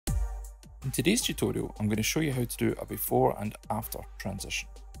In today's tutorial, I'm going to show you how to do a before and after transition.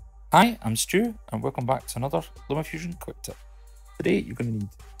 Hi, I'm Stu and welcome back to another LumaFusion quick tip. Today you're going to need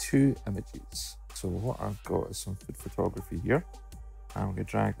two images. So what I've got is some food photography here. I'm going to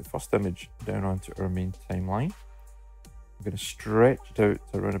drag the first image down onto our main timeline. I'm going to stretch it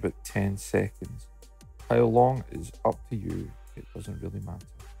out to around about 10 seconds. How long is up to you, it doesn't really matter.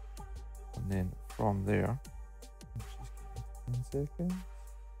 And then from there, just 10 seconds.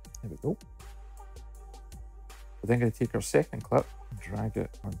 There we go. We're then going to take our second clip and drag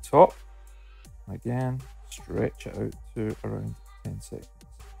it on top. Again, stretch it out to around 10 seconds.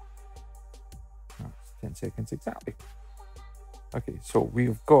 That's 10 seconds exactly. Okay, so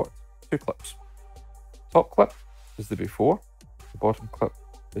we've got two clips. Top clip is the before, the bottom clip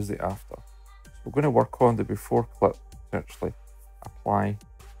is the after. So we're going to work on the before clip to actually apply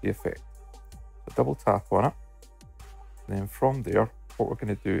the effect. So double tap on it. And then from there, what we're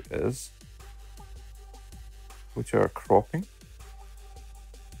going to do is go to our cropping,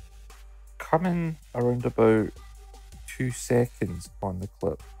 come in around about 2 seconds on the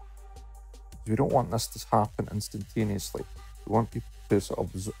clip. We don't want this to happen instantaneously. We want people to sort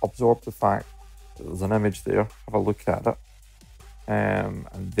of absorb the fact that there's an image there, have a look at it, and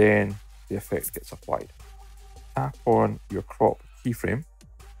then the effect gets applied. Tap on your crop keyframe,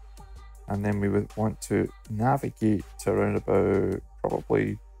 and then we would want to navigate to around about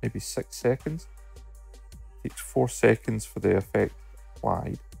probably maybe 6 seconds. It takes 4 seconds for the effect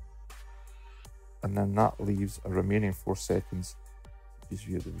applied, and then that leaves a remaining 4 seconds to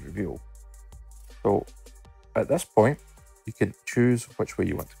view the reveal. So at this point, you can choose which way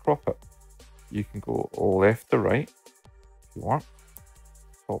you want to crop it. You can go left to right if you want,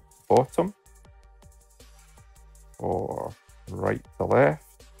 top to bottom, or right to left,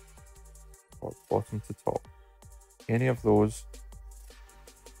 or bottom to top. Any of those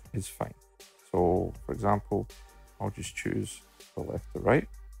is fine. So for example, I'll just choose the left to right,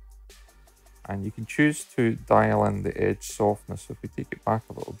 and you can choose to dial in the edge softness. So if we take it back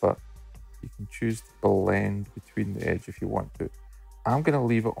a little bit, you can choose to blend between the edge if you want to. I'm going to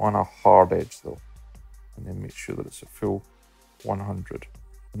leave it on a hard edge though, and then make sure that it's a full 100.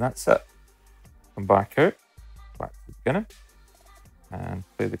 And that's it. Come back out, back to the beginning, and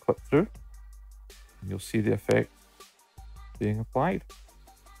play the clip through, and you'll see the effect being applied.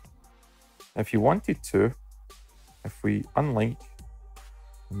 If you wanted to, if we unlink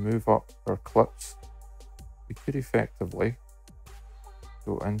and move up our clips, we could effectively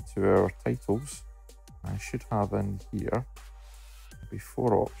go into our titles. I should have in here a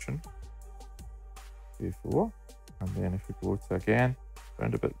before option, before, and then if we go to again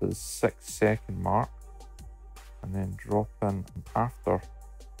around about the 6 second mark, and then drop in an after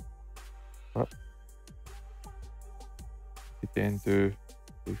clip, you then do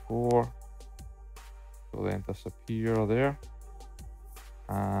before, will then disappear there,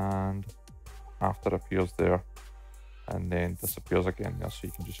 and after appears there, and then disappears again there, so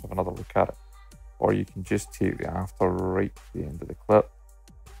you can just have another look at it. Or you can just take the after right to the end of the clip,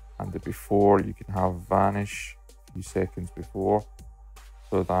 and the before you can have vanish a few seconds before,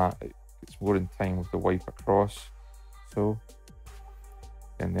 so that it's more in time with the wipe across. So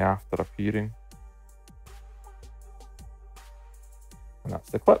then the after appearing, and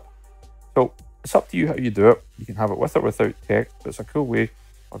that's the clip. So it's up to you how you do it. You can have it with or without text, but it's a cool way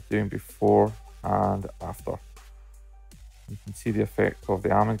of doing before and after. You can see the effect of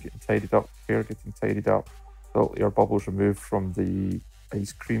the almond getting tidied up, hair getting tidied up, the little air bubbles removed from the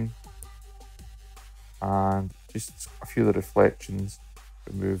ice cream, and just a few of the reflections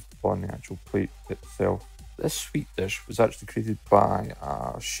removed on the actual plate itself. This sweet dish was actually created by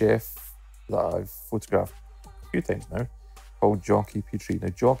a chef that I've photographed a few times now, called Jockey Petrie. Now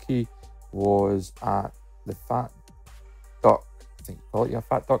Jockey was at the Fat Duck, I think you call it, yeah,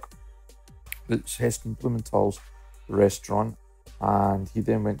 Fat Duck. It's Heston Blumenthal's restaurant, and he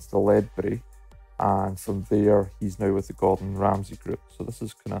then went to the Ledbury, and from there he's now with the Gordon Ramsay group. So this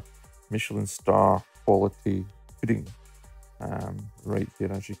is kind of Michelin star quality pudding right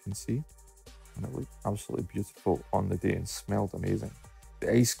there, as you can see, and it looked absolutely beautiful on the day and smelled amazing.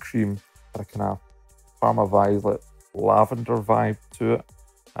 The ice cream had a kind of Parma violet lavender vibe to it,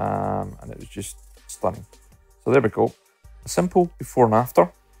 and it was just stunning. So there we go, a simple before and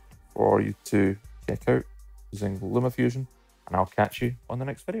after for you to check out using LumaFusion, and I'll catch you on the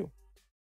next video.